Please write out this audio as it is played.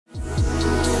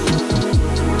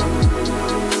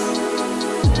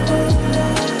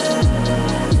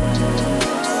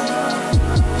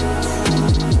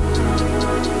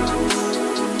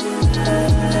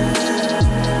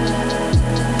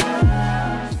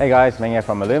Hey guys, Ranger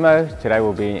from Alumo. Today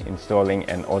we'll be installing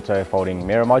an auto folding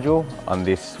mirror module on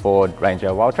this Ford Ranger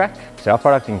Raptor. So our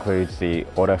product includes the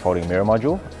auto folding mirror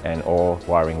module and all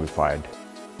wiring required.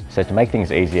 So to make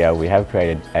things easier, we have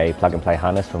created a plug and play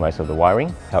harness for most of the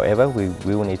wiring. However, we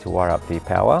will need to wire up the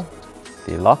power,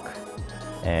 the lock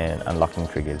and unlocking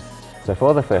triggers. So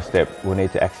for the first step, we'll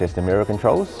need to access the mirror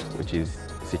controls, which is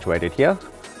situated here.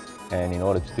 And in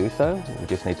order to do so, we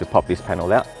just need to pop this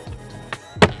panel out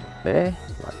there,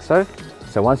 like so.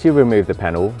 So once you remove the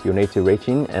panel, you'll need to reach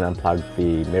in and unplug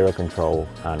the mirror control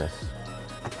harness.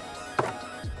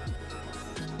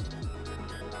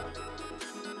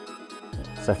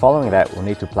 So following that, we'll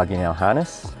need to plug in our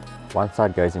harness. One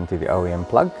side goes into the OEM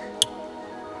plug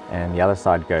and the other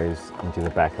side goes into the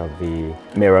back of the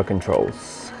mirror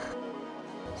controls.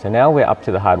 So now we're up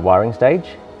to the hard wiring stage,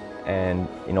 and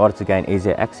in order to gain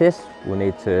easier access, we'll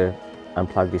need to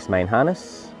unplug this main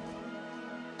harness.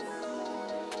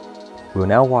 We'll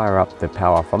now wire up the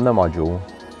power from the module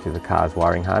to the car's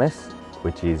wiring harness,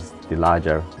 which is the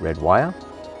larger red wire.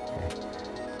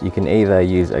 You can either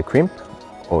use a crimp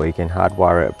or you can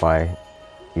hardwire it by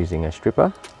using a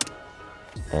stripper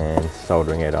and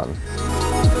soldering it on.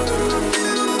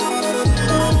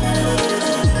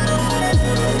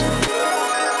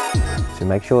 To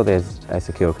make sure there's a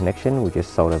secure connection, we'll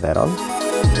just solder that on.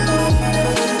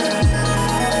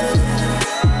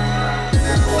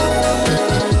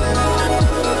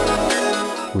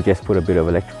 We'll just put a bit of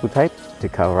electrical tape to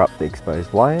cover up the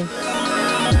exposed wires.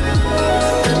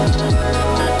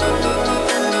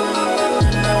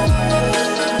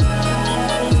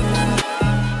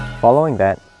 Following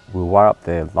that, we'll wire up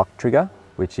the lock trigger,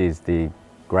 which is the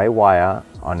grey wire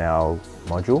on our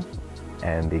module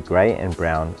and the grey and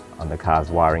brown on the car's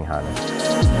wiring harness.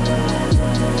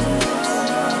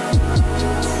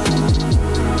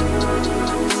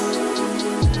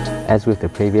 As with the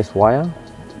previous wire,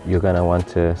 you're going to want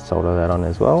to solder that on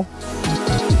as well.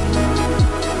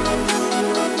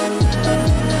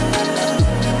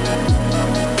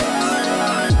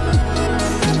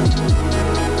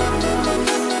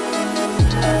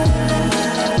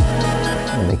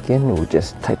 And again, we'll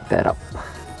just tape that up.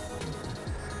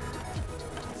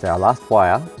 So our last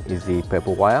wire is the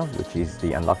purple wire, which is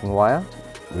the unlocking wire,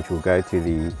 which will go to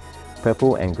the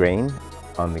purple and green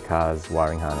on the car's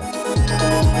wiring harness.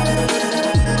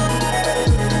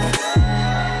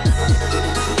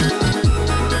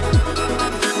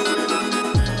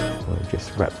 We'll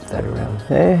just wrap that around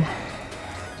there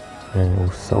and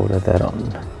we'll solder that on.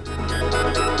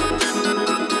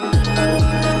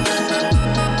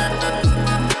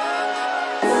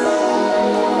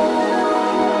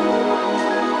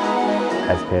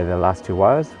 As per the last two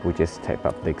wires, we'll just tape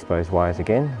up the exposed wires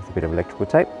again with a bit of electrical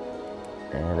tape,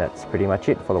 and that's pretty much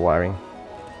it for the wiring.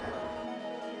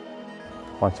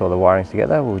 Once all the wiring's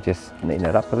together, we'll just neaten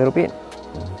it up a little bit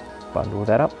and bundle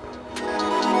that up.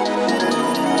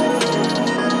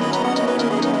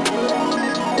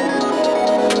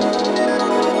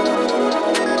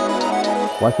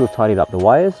 Once we've tidied up the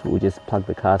wires, we'll just plug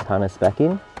the car's harness back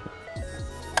in.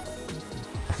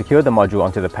 Secure the module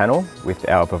onto the panel with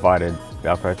our provided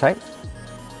Velcro tape.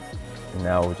 And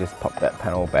now we'll just pop that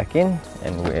panel back in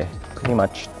and we're pretty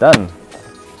much done.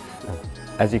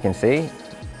 As you can see,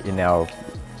 it now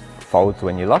folds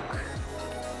when you lock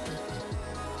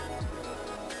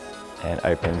and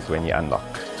opens when you unlock.